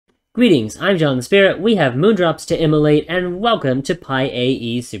Greetings, I'm John the Spirit, we have Moondrops to immolate, and welcome to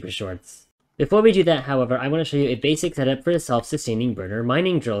PyAE Supershorts. Before we do that, however, I want to show you a basic setup for a self-sustaining burner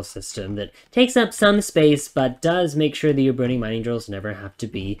mining drill system that takes up some space, but does make sure that your burning mining drills never have to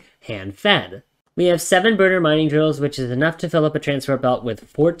be hand-fed. We have 7 burner mining drills, which is enough to fill up a transfer belt with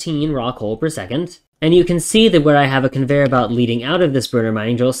 14 raw coal per second. And you can see that where I have a conveyor belt leading out of this burner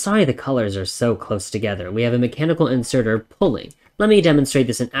mining drill, sorry the colors are so close together, we have a mechanical inserter pulling. Let me demonstrate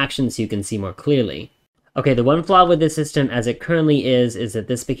this in action so you can see more clearly. Okay, the one flaw with this system as it currently is that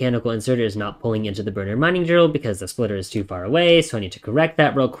this mechanical inserter is not pulling into the burner mining drill because the splitter is too far away, so I need to correct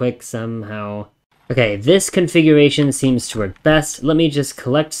that real quick somehow. Okay, this configuration seems to work best. Let me just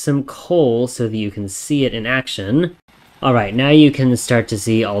collect some coal so that you can see it in action. Alright, now you can start to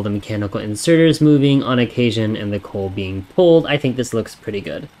see all the mechanical inserters moving on occasion and the coal being pulled. I think this looks pretty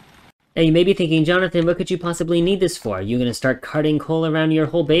good. Now you may be thinking, Jonathan, what could you possibly need this for? Are you going to start carting coal around your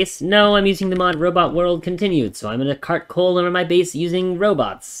whole base? No, I'm using the mod Robot World Continued, so I'm going to cart coal around my base using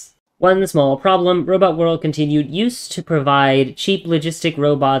robots. One small problem, Robot World Continued used to provide cheap logistic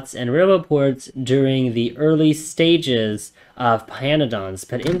robots and roboports during the early stages of Pyanodons,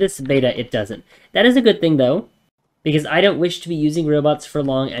 but in this beta it doesn't. That is a good thing though, because I don't wish to be using robots for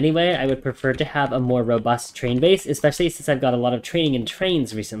long anyway. I would prefer to have a more robust train base, especially since I've got a lot of training in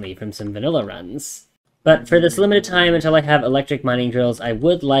trains recently from some vanilla runs. But for this limited time until I have electric mining drills, I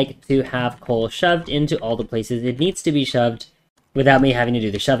would like to have coal shoved into all the places it needs to be shoved without me having to do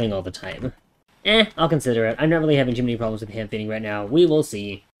the shoving all the time. I'll consider it. I'm not really having too many problems with hand feeding right now. We will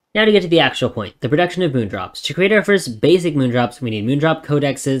see. Now to get to the actual point, the production of moondrops. To create our first basic moondrops, we need moondrop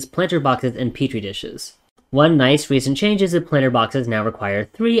codexes, planter boxes, and petri dishes. One nice recent change is that planter boxes now require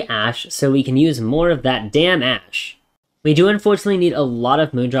 3 ash, so we can use more of that damn ash. We do unfortunately need a lot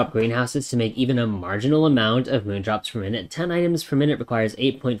of moondrop greenhouses to make even a marginal amount of moondrops per minute. 10 items per minute requires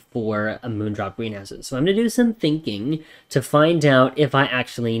 8.4 moondrop greenhouses. So I'm going to do some thinking to find out if I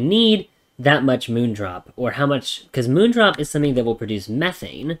actually need that much moondrop, or how much, because moondrop is something that will produce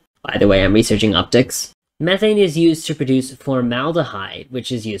methane. By the way, I'm researching optics. Methane is used to produce formaldehyde,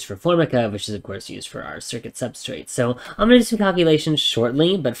 which is used for formica, which is of course used for our circuit substrate. So I'm going to do some calculations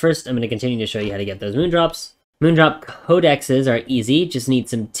shortly, but first I'm going to continue to show you how to get those moondrops. Moondrop codexes are easy, just need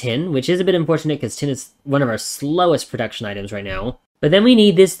some tin, which is a bit unfortunate because tin is one of our slowest production items right now. But then we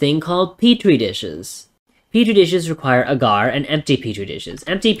need this thing called petri dishes. Petri dishes require agar and empty petri dishes.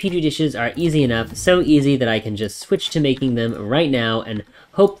 Empty petri dishes are easy enough, so easy that I can just switch to making them right now and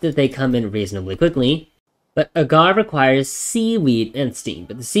hope that they come in reasonably quickly. But agar requires seaweed and steam,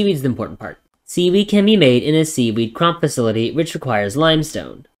 but the seaweed is the important part. Seaweed can be made in a seaweed crop facility, which requires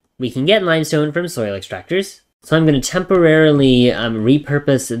limestone. We can get limestone from soil extractors, so I'm going to temporarily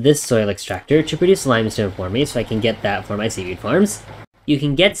repurpose this soil extractor to produce limestone for me, so I can get that for my seaweed farms. You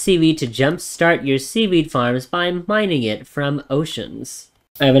can get seaweed to jumpstart your seaweed farms by mining it from oceans.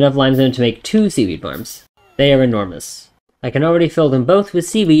 I have enough limestone to make 2 seaweed farms. They are enormous. I can already fill them both with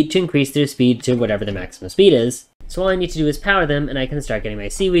seaweed to increase their speed to whatever the maximum speed is. So all I need to do is power them and I can start getting my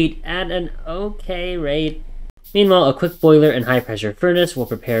seaweed at an okay rate. Meanwhile, a quick boiler and high pressure furnace will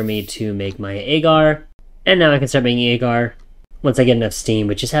prepare me to make my agar. And now I can start making agar once I get enough steam,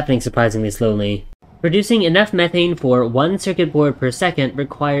 which is happening surprisingly slowly. Producing enough methane for 1 circuit board per second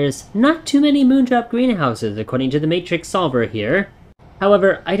requires not too many moondrop greenhouses according to the matrix solver here.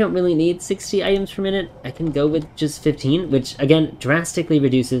 However, I don't really need 60 items per minute. I can go with just 15, which again drastically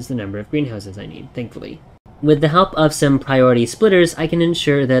reduces the number of greenhouses I need, thankfully. With the help of some priority splitters, I can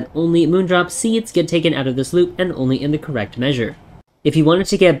ensure that only moondrop seeds get taken out of this loop and only in the correct measure. If you wanted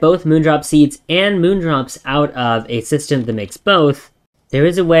to get both moondrop seeds and moondrops out of a system that makes both, there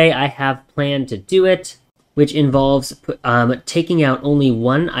is a way I have planned to do it, which involves taking out only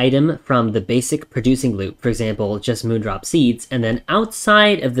 1 item from the basic producing loop, for example, just moondrop seeds, and then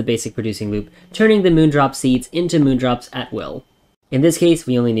outside of the basic producing loop, turning the moondrop seeds into moondrops at will. In this case,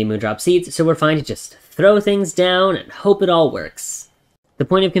 we only need moondrop seeds, so we're fine to just throw things down and hope it all works. The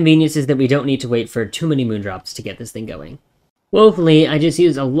point of convenience is that we don't need to wait for too many moondrops to get this thing going. Woefully, I just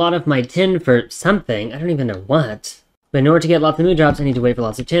used a lot of my tin for something, I don't even know what. But in order to get lots of moondrops, I need to wait for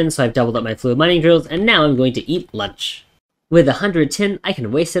lots of tin, so I've doubled up my fluid mining drills, and now I'm going to eat lunch. With 100 tin, I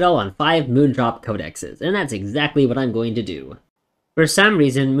can waste it all on 5 moondrop codexes, and that's exactly what I'm going to do. For some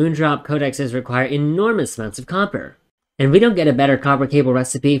reason, moondrop codexes require enormous amounts of copper, and we don't get a better copper cable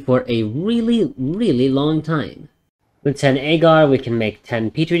recipe for a really, really long time. With 10 agar, we can make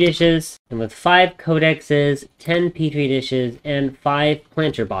 10 petri dishes, and with 5 codexes, 10 petri dishes, and 5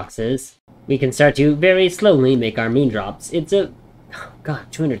 planter boxes, we can start to very slowly make our moondrops. It's oh god,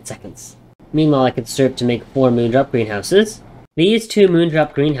 200 seconds. Meanwhile, I could serve to make 4 moondrop greenhouses. These two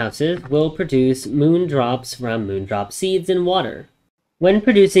moondrop greenhouses will produce moondrops from moondrop seeds in water. When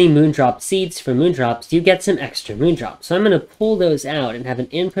producing moondrop seeds for moondrops, you get some extra moondrops. So I'm going to pull those out and have an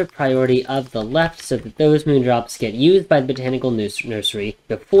input priority of the left so that those moondrops get used by the botanical nursery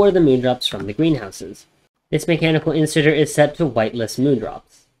before the moondrops from the greenhouses. This mechanical inserter is set to whitelist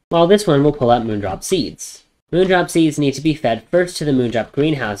moondrops, while this one will pull out moondrop seeds. Moondrop seeds need to be fed first to the moondrop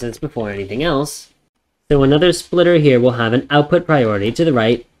greenhouses before anything else. So another splitter here will have an output priority to the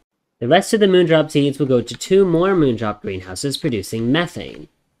right. The rest of the moondrop seeds will go to 2 more moondrop greenhouses producing methane.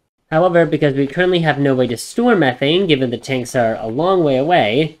 However, because we currently have no way to store methane, given the tanks are a long way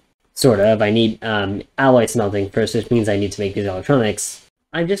away, sort of, I need alloy smelting first, which means I need to make these electronics,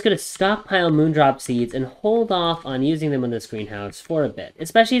 I'm just going to stockpile moondrop seeds and hold off on using them in this greenhouse for a bit,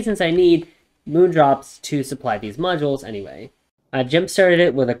 especially since I need moondrops to supply these modules anyway. I've jump-started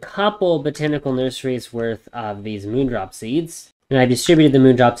it with a couple botanical nurseries worth of these moondrop seeds, and I distributed the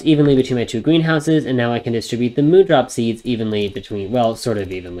moondrops evenly between my 2 greenhouses, and now I can distribute the moondrop seeds evenly between, well, sort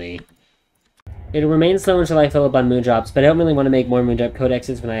of evenly. It'll remain slow until I fill up on moondrops, but I don't really want to make more moondrop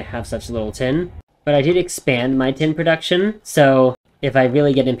codexes when I have such little tin. But I did expand my tin production, so if I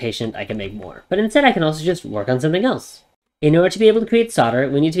really get impatient, I can make more. But instead, I can also just work on something else. In order to be able to create solder,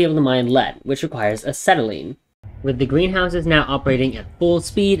 we need to be able to mine lead, which requires acetylene. With the greenhouses now operating at full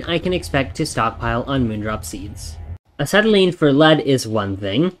speed, I can expect to stockpile on moondrop seeds. Acetylene for lead is one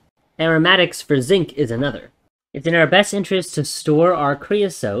thing, aromatics for zinc is another. It's in our best interest to store our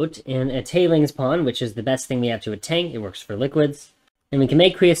creosote in a tailings pond, which is the best thing we have to a tank. It works for liquids. And we can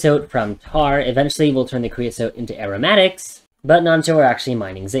make creosote from tar. Eventually, we'll turn the creosote into aromatics, but not until we're actually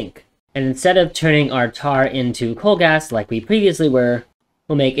mining zinc. And instead of turning our tar into coal gas like we previously were,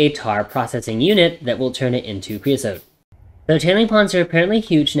 we'll make a tar processing unit that will turn it into creosote. So tailing ponds are apparently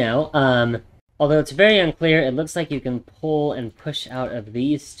huge now. Although it's very unclear, it looks like you can pull and push out of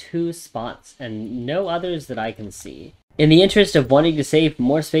these 2 spots and no others that I can see. In the interest of wanting to save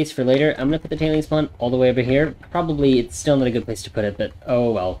more space for later, I'm going to put the tailings pond all the way over here. Probably it's still not a good place to put it, but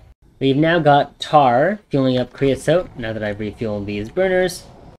oh well. We've now got tar fueling up creosote, now that I've refueled these burners.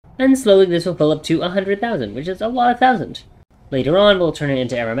 And slowly this will fill up to 100,000, which is a lot of thousand. Later on, we'll turn it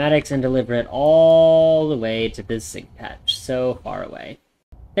into aromatics and deliver it all the way to this zinc patch, so far away.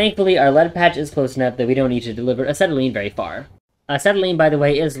 Thankfully, our lead patch is close enough that we don't need to deliver acetylene very far. Acetylene, by the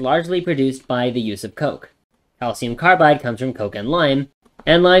way, is largely produced by the use of coke. Calcium carbide comes from coke and lime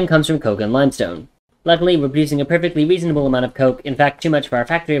comes from coke and limestone. Luckily, we're producing a perfectly reasonable amount of coke, in fact, too much for our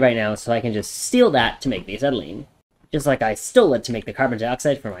factory right now, so I can just steal that to make the acetylene. Just like I stole it to make the carbon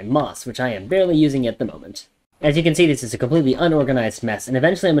dioxide for my moss, which I am barely using at the moment. As you can see, this is a completely unorganized mess, and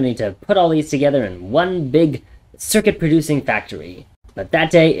eventually I'm going to need to put all these together in one big circuit-producing factory. But that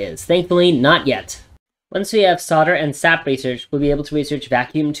day is, thankfully, not yet. Once we have solder and sap research, we'll be able to research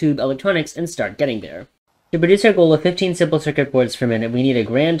vacuum tube electronics and start getting there. To produce our goal of 15 simple circuit boards per minute, we need a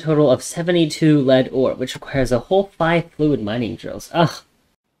grand total of 72 lead ore, which requires a whole 5 fluid mining drills. Ugh.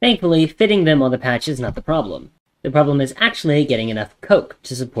 Thankfully, fitting them on the patch is not the problem. The problem is actually getting enough coke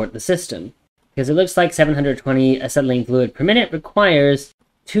to support the system, because it looks like 720 acetylene fluid per minute requires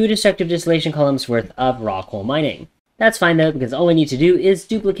 2 destructive distillation columns worth of raw coal mining. That's fine though, because all we need to do is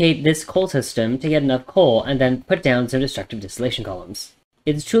duplicate this coal system to get enough coal and then put down some destructive distillation columns.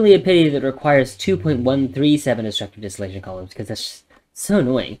 It's truly a pity that it requires 2.137 destructive distillation columns, because that's just so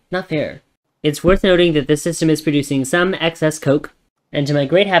annoying. Not fair. It's worth noting that this system is producing some excess coke, and to my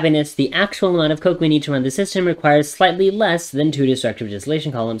great happiness, the actual amount of coke we need to run the system requires slightly less than 2 destructive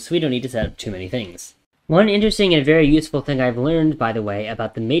distillation columns, so we don't need to set up too many things. One interesting and very useful thing I've learned, by the way,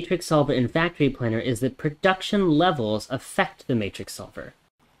 about the matrix solver in Factory Planner is that production levels affect the matrix solver.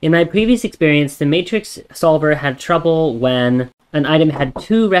 In my previous experience, the matrix solver had trouble when an item had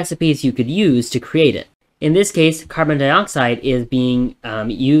 2 recipes you could use to create it. In this case, carbon dioxide is being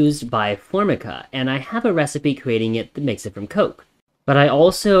used by Formica, and I have a recipe creating it that makes it from coke. But I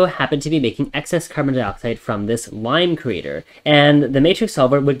also happen to be making excess carbon dioxide from this lime creator, and the matrix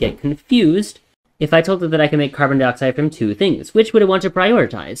solver would get confused if I told it that I can make carbon dioxide from 2 things. Which would it want to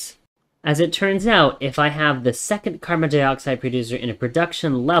prioritize? As it turns out, if I have the second carbon dioxide producer in a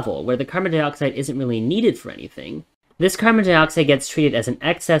production level where the carbon dioxide isn't really needed for anything, this carbon dioxide gets treated as an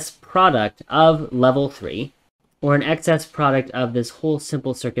excess product of level 3, or an excess product of this whole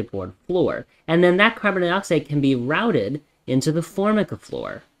simple circuit board floor, and then that carbon dioxide can be routed into the Formica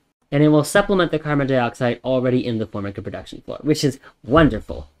floor, and it will supplement the carbon dioxide already in the Formica production floor, which is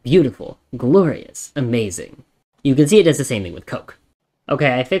wonderful, beautiful, glorious, amazing. You can see it does the same thing with coke.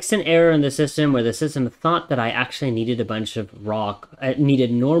 Okay, I fixed an error in the system where the system thought that I actually needed a bunch of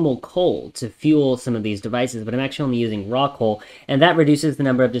needed normal coal to fuel some of these devices, but I'm actually only using raw coal, and that reduces the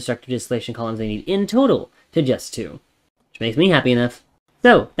number of destructive distillation columns I need in total to just 2, which makes me happy enough.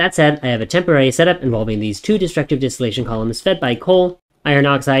 So, that said, I have a temporary setup involving these 2 destructive distillation columns fed by coal, iron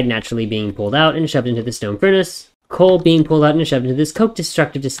oxide naturally being pulled out and shoved into the stone furnace, coal being pulled out and shoved into this coke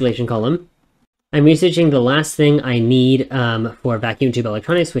destructive distillation column. I'm researching the last thing I need for vacuum tube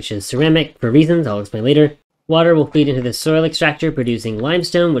electronics, which is ceramic, for reasons I'll explain later. Water will feed into the soil extractor producing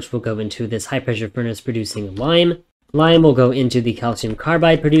limestone, which will go into this high-pressure furnace producing lime. Lime will go into the calcium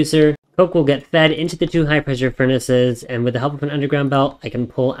carbide producer. Coke will get fed into the 2 high-pressure furnaces, and with the help of an underground belt, I can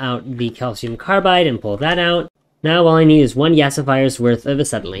pull out the calcium carbide and pull that out. Now all I need is 1 gasifier's worth of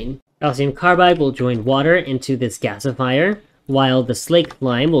acetylene. Calcium carbide will join water into this gasifier, while the slaked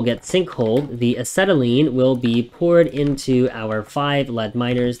lime will get sinkholed. The acetylene will be poured into our 5 lead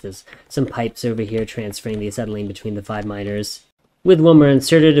miners. There's some pipes over here transferring the acetylene between the 5 miners. With one more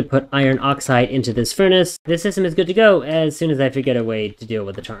inserted to put iron oxide into this furnace, this system is good to go as soon as I figure out a way to deal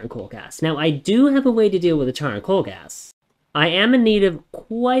with the tar and coal gas. Now, I do have a way to deal with the tar and coal gas. I am in need of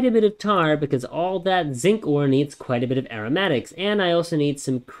quite a bit of tar because all that zinc ore needs quite a bit of aromatics, and I also need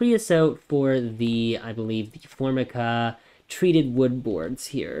some creosote for the, I believe, the Formica treated wood boards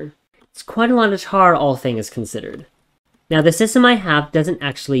here. It's quite a lot of tar, all things considered. Now, the system I have doesn't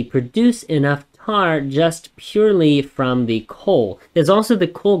actually produce enough tar just purely from the coal. There's also the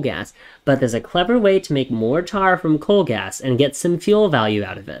coal gas, but there's a clever way to make more tar from coal gas and get some fuel value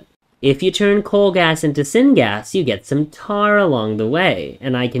out of it. If you turn coal gas into syngas, you get some tar along the way,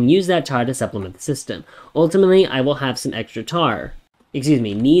 and I can use that tar to supplement the system. Ultimately, I will have some extra tar. Excuse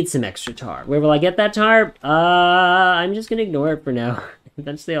me, need some extra tar. Where will I get that tar? I'm just gonna ignore it for now.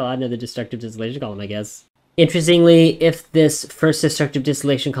 Eventually I'll add another destructive distillation column, I guess. Interestingly, if this first destructive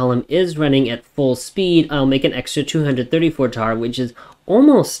distillation column is running at full speed, I'll make an extra 234 tar, which is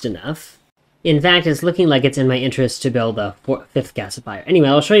almost enough. In fact, it's looking like it's in my interest to build a 5th gasifier. Anyway,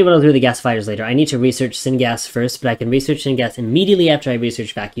 I'll show you what I'll do with the gasifiers later. I need to research syngas first, but I can research syngas immediately after I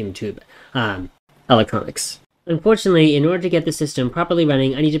research vacuum tube electronics. Unfortunately, in order to get the system properly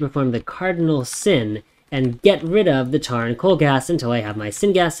running, I need to perform the cardinal sin and get rid of the tar and coal gas until I have my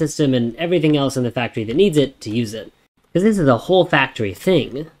syngas system and everything else in the factory that needs it to use it. Because this is a whole factory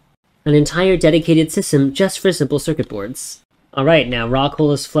thing. An entire dedicated system just for simple circuit boards. Alright, now raw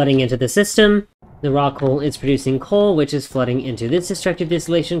coal is flooding into the system. The raw coal is producing coal, which is flooding into this destructive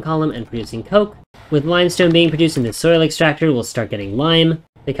distillation column and producing coke. With limestone being produced in the soil extractor, we'll start getting lime.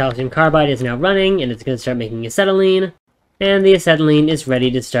 The calcium carbide is now running, and it's going to start making acetylene. And the acetylene is ready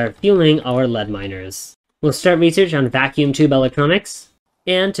to start fueling our lead miners. We'll start research on vacuum tube electronics.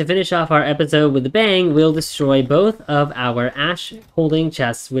 And to finish off our episode with a bang, we'll destroy both of our ash holding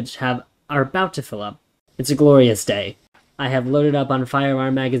chests, which are about to fill up. It's a glorious day. I have loaded up on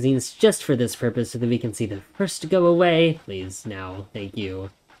firearm magazines just for this purpose so that we can see the first go away. Please, now. Thank you.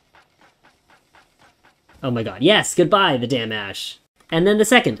 Oh my god. Yes! Goodbye, the damn ash! And then the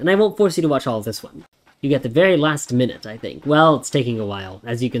second, and I won't force you to watch all of this one. You get the very last minute, I think. Well, it's taking a while.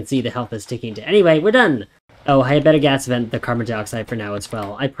 As you can see, the health is ticking to... Anyway, we're done! Oh, I had better gas vent the carbon dioxide for now as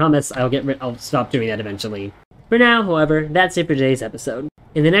well. I promise I'll stop doing that eventually. For now, however, that's it for today's episode.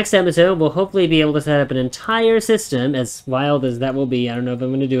 In the next episode, we'll hopefully be able to set up an entire system, as wild as that will be, I don't know if I'm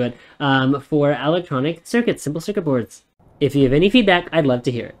going to do it, for electronic circuits, simple circuit boards. If you have any feedback, I'd love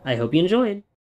to hear it. I hope you enjoyed.